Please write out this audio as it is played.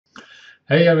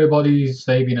Hey everybody, it's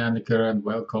Fabian Andeker and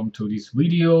welcome to this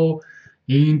video.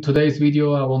 In today's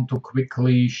video I want to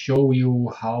quickly show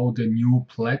you how the new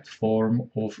platform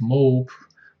of MOBE,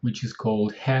 which is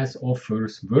called Has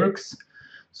Offers, works.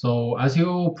 So as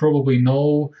you probably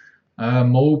know,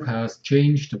 MOBE has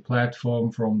changed the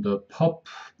platform from the PUB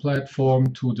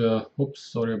platform to the,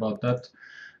 oops, sorry about that,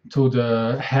 to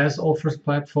the Has Offers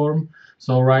platform.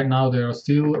 So right now they are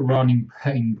still running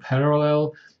in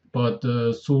parallel, but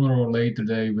sooner or later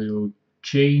they will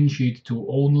change it to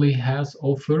only Has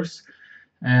Offers.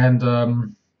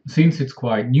 And since it's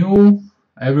quite new,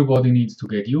 everybody needs to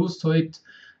get used to it.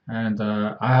 And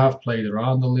I have played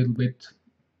around a little bit.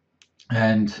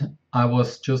 And I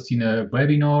was just in a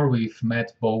webinar with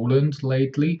Matt Boland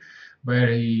lately,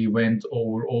 where he went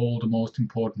over all the most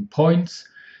important points.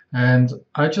 And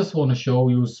I just want to show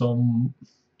you some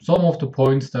of the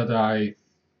points that I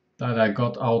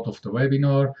got out of the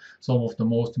webinar, some of the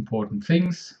most important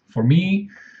things for me,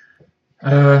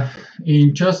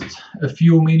 in just a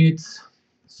few minutes.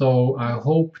 So I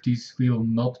hope this will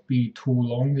not be too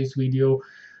long, this video.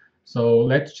 So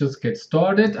let's just get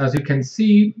started. As you can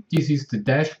see, this is the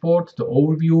dashboard, the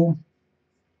overview.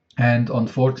 And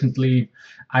unfortunately,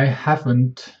 I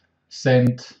haven't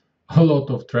sent a lot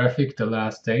of traffic the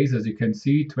last days. As you can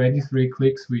see, 23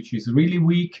 clicks, which is really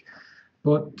weak.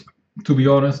 But to be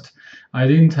honest, I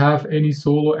didn't have any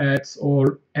solo ads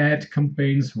or ad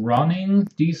campaigns running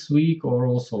this week or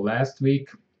also last week.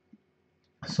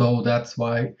 So that's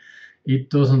why it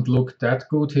doesn't look that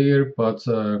good here, but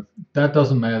that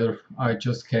doesn't matter. I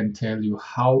just can tell you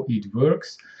how it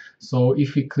works. So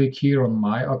if you click here on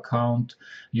my account,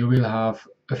 you will have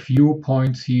a few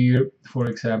points here. For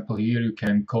example, here you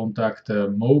can contact the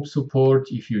MOBE support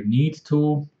if you need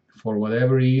to. For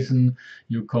whatever reason,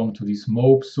 you come to this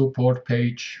MOBE support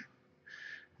page.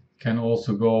 Can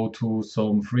also go to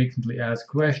some frequently asked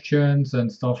questions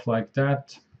and stuff like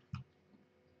that.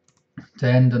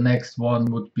 Then the next one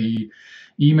would be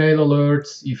email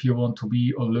alerts if you want to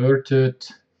be alerted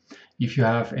if you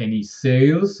have any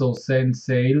sales. So send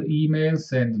sale email,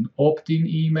 send an opt-in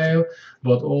email,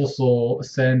 but also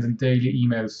send a daily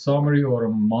email summary or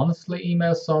a monthly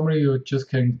email summary. You just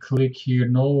can click here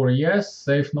no or yes,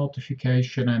 save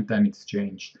notification, and then it's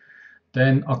changed.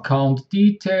 Then account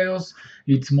details,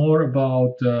 it's more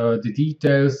about the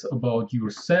details about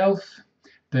yourself.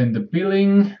 Then the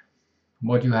billing,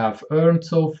 what you have earned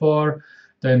so far.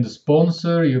 Then the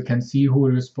sponsor, you can see who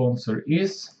your sponsor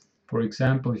is. For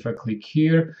example, if I click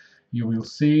here, you will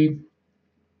see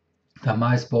that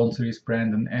my sponsor is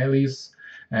Brandon Ellis,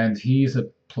 and he is a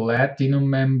platinum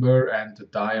member, and the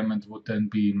diamond would then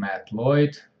be Matt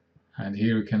Lloyd. And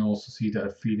here you can also see the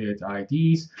affiliate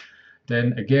IDs.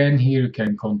 Then again, here you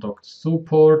can contact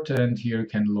support, and here you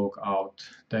can log out.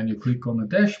 Then you click on the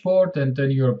dashboard, and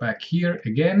then you're back here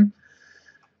again.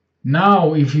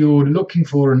 Now, if you're looking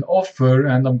for an offer,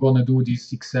 and I'm going to do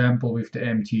this example with the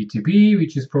MTTB,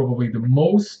 which is probably the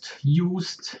most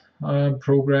used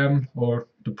program or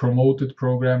the promoted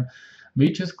program,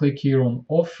 we just click here on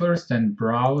offers, then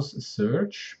browse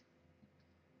search.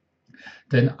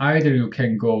 Then either you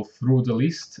can go through the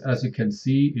list, as you can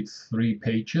see, it's 3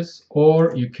 pages,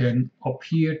 or you can up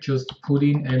here just put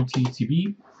in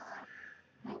MTTB.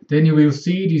 Then you will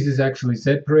see this is actually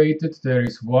separated. There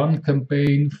is one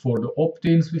campaign for the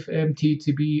opt-ins with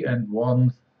MTTB and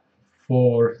one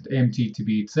for the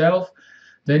MTTB itself.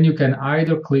 Then you can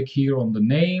either click here on the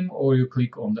name or you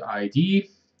click on the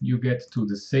ID. You get to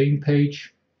the same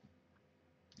page.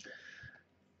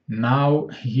 Now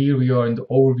here we are in the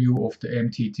overview of the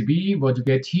MTTB. What you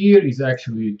get here is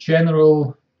actually a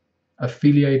general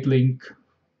affiliate link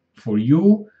for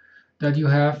you that you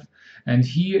have. And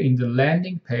here in the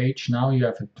landing page, now you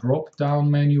have a drop-down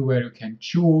menu where you can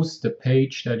choose the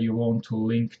page that you want to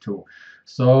link to.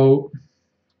 So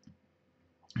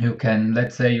you can,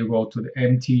 let's say you go to the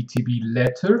MTTB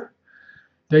letter,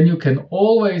 then you can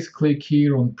always click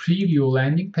here on preview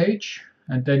landing page,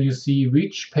 and then you see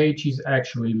which page is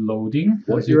actually loading.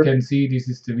 As you can see, this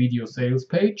is the video sales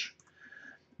page.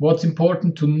 What's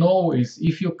important to know is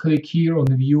if you click here on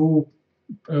view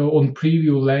on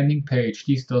preview landing page,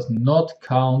 this does not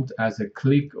count as a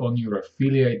click on your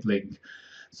affiliate link.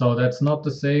 So that's not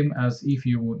the same as if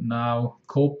you would now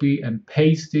copy and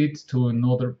paste it to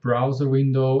another browser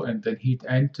window and then hit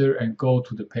enter and go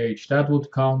to the page. That would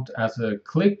count as a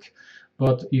click,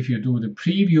 but if you do the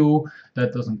preview,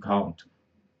 that doesn't count.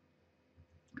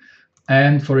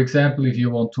 And for example, if you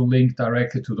want to link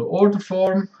directly to the order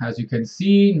form, as you can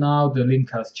see, now the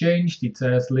link has changed. It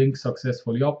says link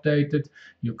successfully updated.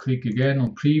 You click again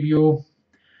on preview,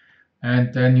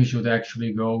 and then you should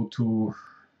actually go to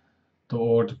the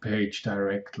order page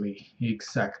directly.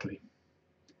 Exactly.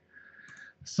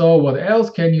 So what else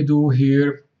can you do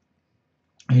here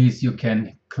is you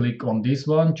can click on this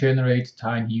one, generate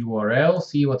tiny URL,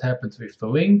 see what happens with the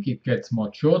link. It gets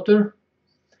much shorter.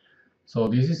 So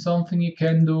this is something you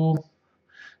can do.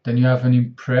 Then you have an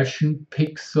impression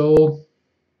pixel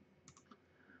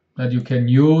that you can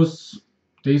use.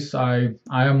 This I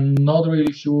am not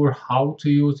really sure how to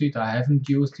use it. I haven't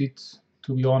used it,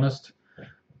 to be honest.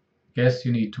 Guess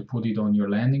you need to put it on your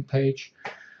landing page.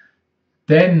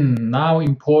 Then now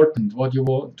important, what you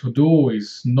want to do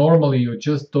is normally you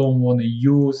just don't want to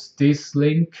use this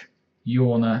link. You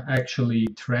want to actually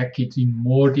track it in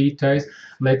more details.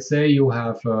 Let's say you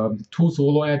have 2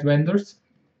 solo ad vendors.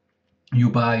 You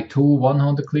buy 2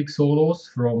 100-click solos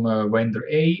from vendor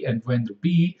A and vendor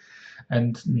B,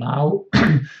 and now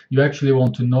you actually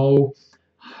want to know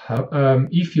how,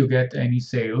 if you get any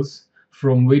sales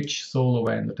from which solo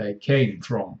vendor they came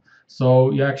from.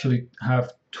 So you actually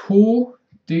have 2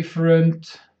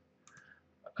 different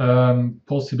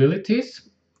possibilities.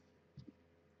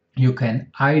 You can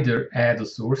either add a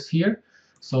source here,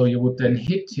 so you would then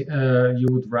hit, you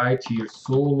would write here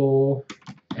solo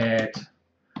ad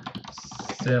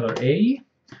seller A.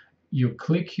 You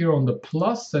click here on the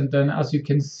plus, and then as you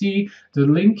can see, the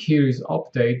link here is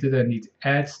updated and it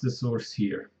adds the source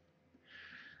here.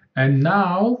 And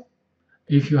now,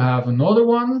 if you have another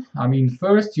one, I mean,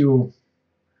 first you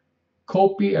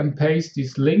copy and paste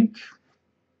this link.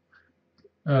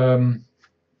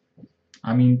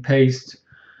 I mean, paste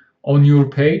on your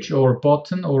page or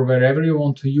button or wherever you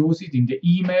want to use it in the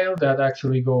email that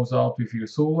actually goes out with your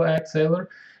solo ad seller.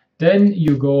 Then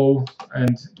you go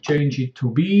and change it to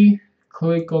B,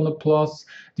 click on the plus.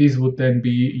 This would then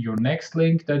be your next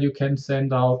link that you can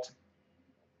send out.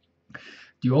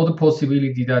 The other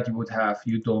possibility that you would have,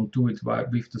 you don't do it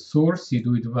with the source, you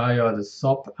do it via the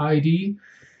sub ID.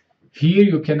 Here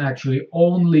you can actually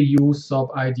only use sub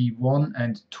ID 1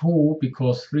 and 2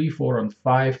 because 3, 4, and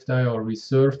 5 they are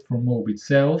reserved for MOBE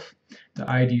itself. The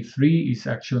ID 3 is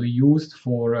actually used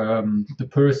for the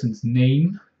person's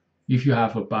name. If you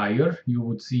have a buyer, you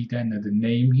would see then the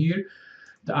name here.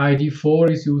 The ID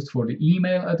 4 is used for the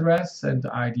email address, and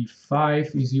the ID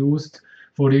 5 is used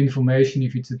for the information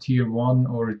if it's a tier 1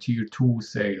 or a tier 2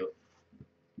 sale.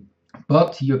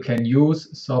 But you can use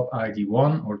sub ID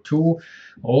 1 or 2.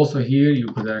 Also here you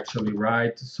could actually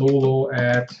write solo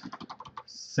ad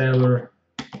seller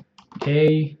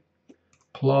A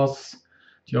plus.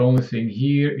 The only thing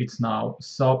here, it's now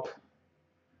sub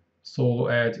solo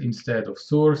ad instead of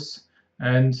source.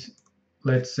 And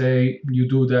let's say you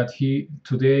do that here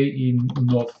today in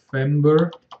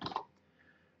November.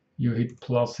 You hit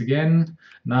plus again.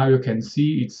 Now you can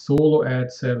see it's solo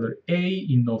ad seller A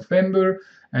in November.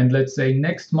 And let's say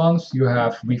next month you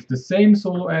have with the same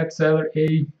solo ad seller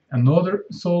A another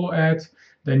solo ad.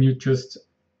 Then you just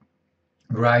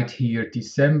write here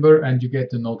December and you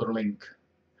get another link.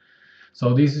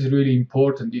 So this is really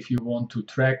important if you want to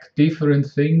track different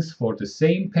things for the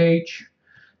same page.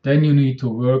 Then you need to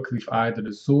work with either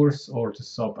the source or the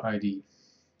sub ID.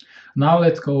 Now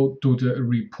let's go to the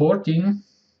reporting.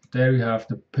 There you have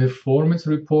the performance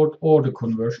report or the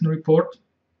conversion report.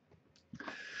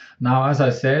 Now, as I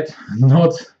said,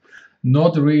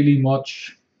 not really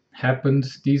much happened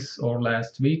this or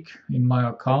last week in my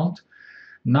account.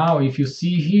 Now, if you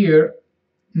see here,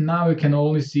 now you can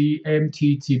only see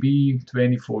MTTB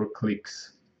 24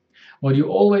 clicks. What you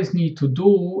always need to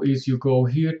do is you go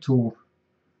here to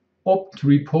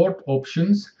report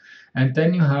options, and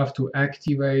then you have to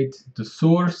activate the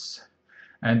source.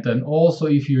 And then also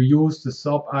if you use the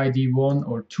sub ID 1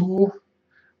 or 2,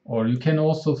 or you can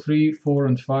also 3, 4,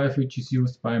 and 5, which is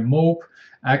used by MOBE,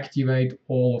 activate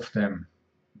all of them.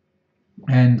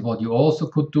 And what you also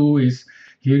could do is,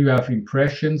 here you have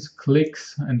impressions,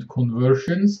 clicks, and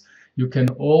conversions. You can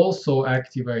also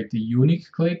activate the unique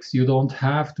clicks. You don't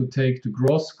have to take the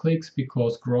gross clicks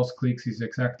because gross clicks is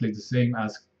exactly the same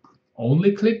as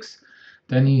only clicks.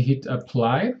 Then you hit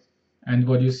apply. And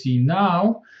what you see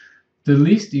now, the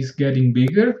list is getting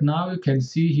bigger. Now you can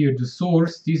see here the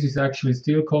source. This is actually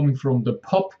still coming from the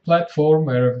POP platform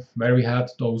where we had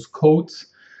those codes.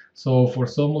 So for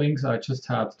some links, I just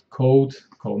had the code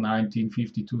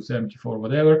 195274,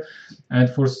 whatever. And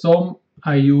for some,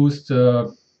 I used,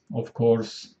 of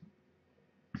course,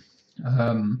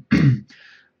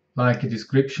 like a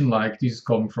description, like this is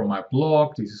coming from my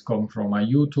blog, this is coming from my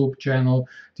YouTube channel,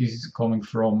 this is coming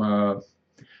from a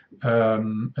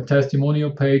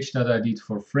testimonial page that I did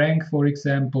for Frank, for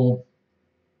example.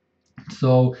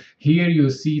 So here you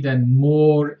see then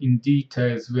more in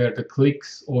details where the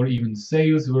clicks or even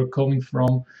sales were coming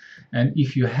from. And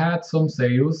if you had some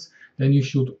sales, then you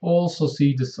should also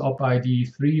see the sub ID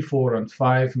 3, 4, and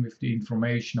 5 with the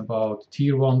information about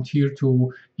tier 1, tier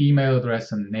 2, email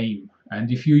address, and name.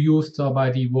 And if you use sub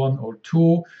ID 1 or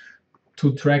 2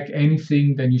 to track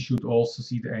anything, then you should also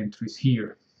see the entries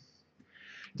here.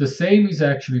 The same is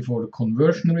actually for the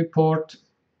conversion report.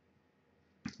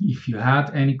 If you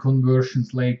had any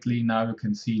conversions lately, now you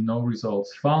can see no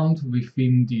results found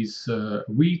within this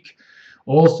week.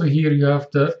 Also here you have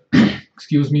the,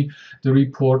 excuse me, the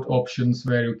report options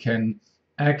where you can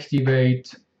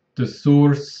activate the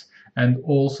source and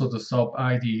also the sub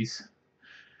IDs.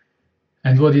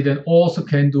 And what you then also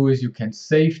can do is you can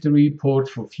save the report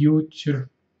for future.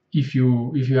 If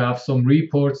you have some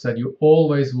reports that you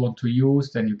always want to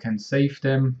use, then you can save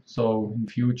them. So in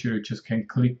future you just can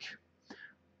click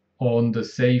on the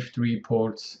saved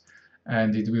reports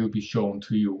and it will be shown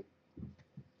to you.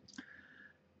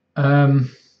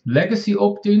 Legacy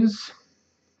opt-ins.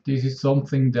 This is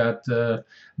something that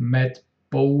Matt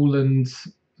Boland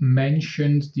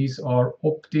mentioned. These are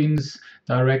opt-ins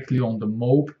directly on the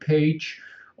MOBE page.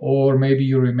 Or maybe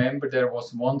you remember there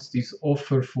was once this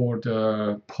offer for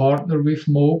the partner with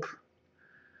MOBE.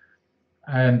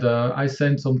 And I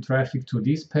sent some traffic to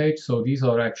this page. So these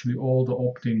are actually all the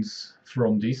opt-ins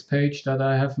from this page that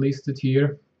I have listed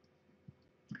here.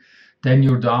 Then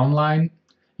your downline.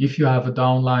 If you have a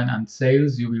downline and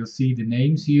sales, you will see the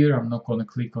names here. I'm not going to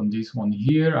click on this one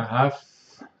here. I have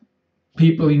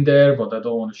people in there, but I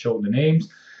don't want to show the names.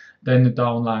 Then the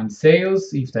downline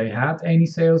sales, if they had any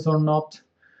sales or not.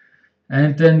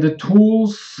 And then the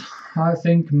tools, I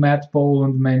think Matt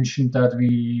Boland mentioned that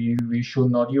we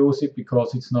should not use it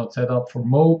because it's not set up for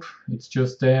MOBE. It's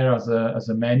just there as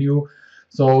a menu.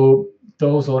 So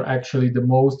those are actually the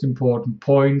most important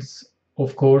points.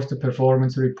 Of course, the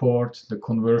performance report, the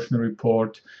conversion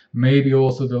report, maybe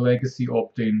also the legacy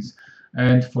opt-ins.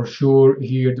 And for sure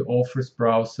here the offers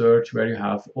browse search where you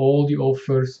have all the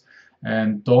offers.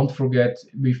 And don't forget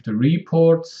with the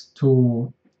reports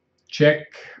to check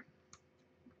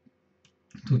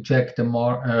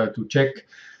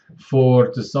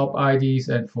for the sub IDs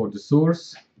and for the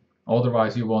source.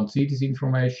 Otherwise, you won't see this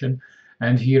information.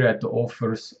 And here at the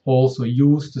offers, also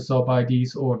use the sub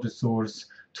IDs or the source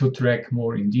to track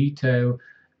more in detail.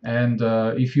 And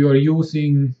if you are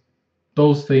using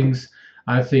those things,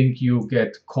 I think you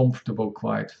get comfortable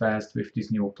quite fast with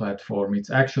this new platform. It's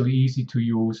actually easy to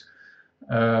use.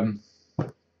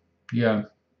 Yeah.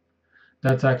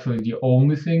 That's actually the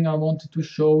only thing I wanted to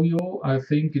show you. I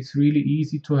think it's really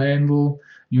easy to handle.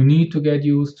 You need to get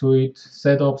used to it,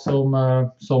 set up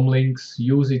some links,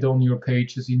 use it on your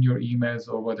pages, in your emails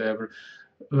or whatever.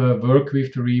 Work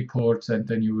with the reports and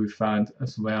then you will find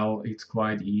as well it's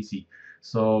quite easy.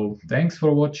 So thanks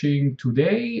for watching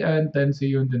today and then see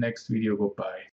you in the next video. Goodbye.